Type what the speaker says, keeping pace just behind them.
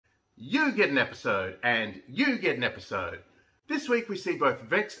You get an episode, and you get an episode. This week we see both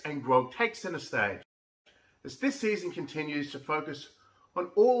Vex and Grog take centre stage, as this season continues to focus on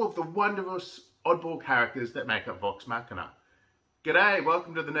all of the wondrous oddball characters that make up Vox Machina. G'day,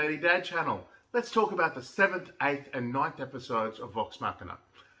 welcome to the Nerdy Dad channel. Let's talk about the 7th, 8th and 9th episodes of Vox Machina.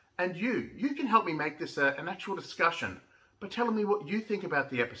 And you can help me make this an actual discussion by telling me what you think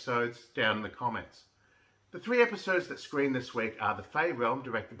about the episodes down in the comments. The 3 episodes that screen this week are The Fey Realm,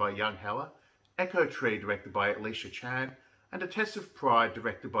 directed by Young Heller, Echo Tree, directed by Alicia Chan, and A Test of Pride,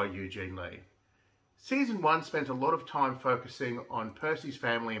 directed by Eugene Lee. Season 1 spent a lot of time focusing on Percy's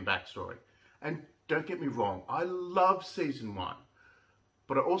family and backstory. And don't get me wrong, I love Season 1.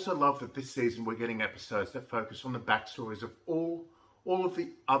 But I also love that this season we're getting episodes that focus on the backstories of all of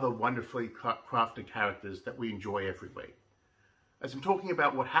the other wonderfully crafted characters that we enjoy every week. As I'm talking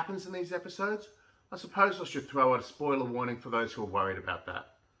about what happens in these episodes, I suppose I should throw out a spoiler warning for those who are worried about that.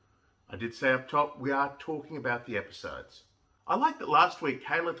 I did say up top, we are talking about the episodes. I like that last week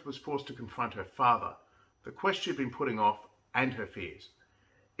Kayla was forced to confront her father, the quest she'd been putting off, and her fears.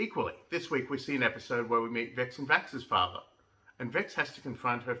 Equally, this week we see an episode where we meet Vex and Vax's father, and Vex has to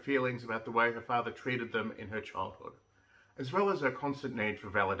confront her feelings about the way her father treated them in her childhood, as well as her constant need for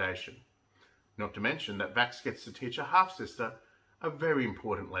validation. Not to mention that Vax gets to teach her half-sister a very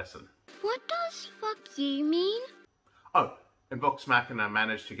important lesson. What does fuck you mean? Oh, and Vox Machina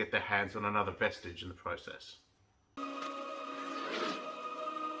managed to get their hands on another vestige in the process.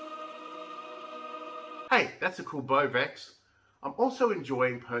 Hey, that's a cool bow, Vex. I'm also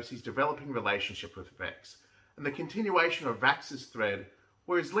enjoying Percy's developing relationship with Vex, and the continuation of Vax's thread,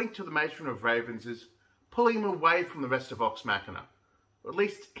 where his link to the Matron of Ravens is pulling him away from the rest of Vox Machina. Or at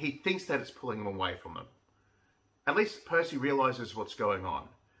least he thinks that it's pulling him away from them. At least Percy realises what's going on,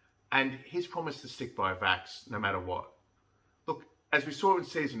 and he's promised to stick by Vax no matter what. Look, as we saw in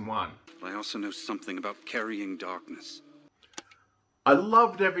Season 1... I also know something about carrying darkness. I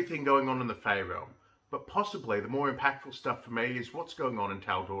loved everything going on in the Fey Realm, but possibly the more impactful stuff for me is what's going on in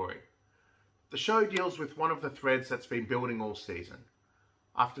Tal'Dorei. The show deals with one of the threads that's been building all season.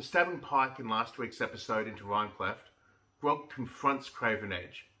 After stabbing Pike in last week's episode into Rhinecleft, Grog confronts Craven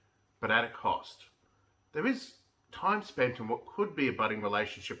Edge, but at a cost. There is time spent on what could be a budding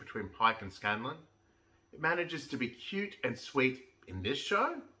relationship between Pike and Scanlan. It manages to be cute and sweet in this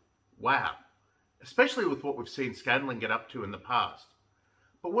show? Wow. Especially with what we've seen Scanlan get up to in the past.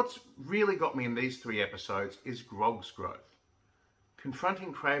 But what's really got me in these 3 episodes is Grog's growth.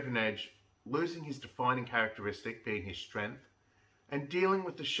 Confronting Craven Edge, losing his defining characteristic being his strength, and dealing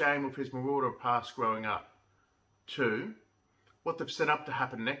with the shame of his marauder past growing up. 2, what they've set up to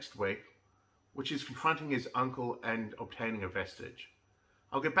happen next week, which is confronting his uncle and obtaining a vestige.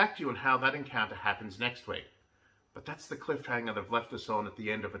 I'll get back to you on how that encounter happens next week, but that's the cliffhanger they've left us on at the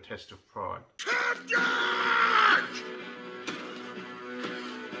end of A Test of Pride.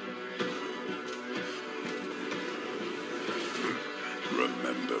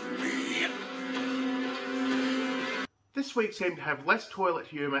 Remember me. This week seemed to have less toilet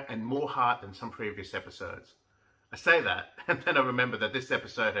humour and more heart than some previous episodes. I say that, and then I remember that this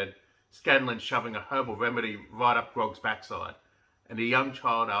episode had Scanlan shoving a herbal remedy right up Grog's backside, and a young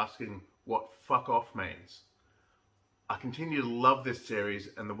child asking what fuck off means. I continue to love this series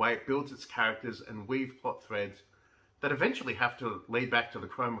and the way it builds its characters and weave plot threads that eventually have to lead back to the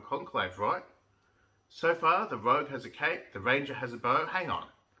Chroma Conclave, right? So far, the Rogue has a cape, the Ranger has a bow. Hang on.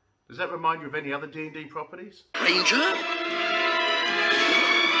 Does that remind you of any other D&D properties? Ranger?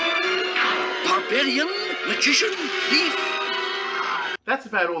 Barbarian? Magician? Thief? That's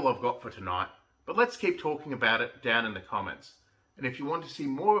about all I've got for tonight, but let's keep talking about it down in the comments. And if you want to see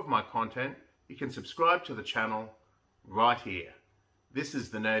more of my content, you can subscribe to the channel right here. This is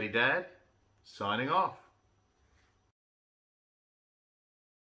the Nerdy Dad, signing off.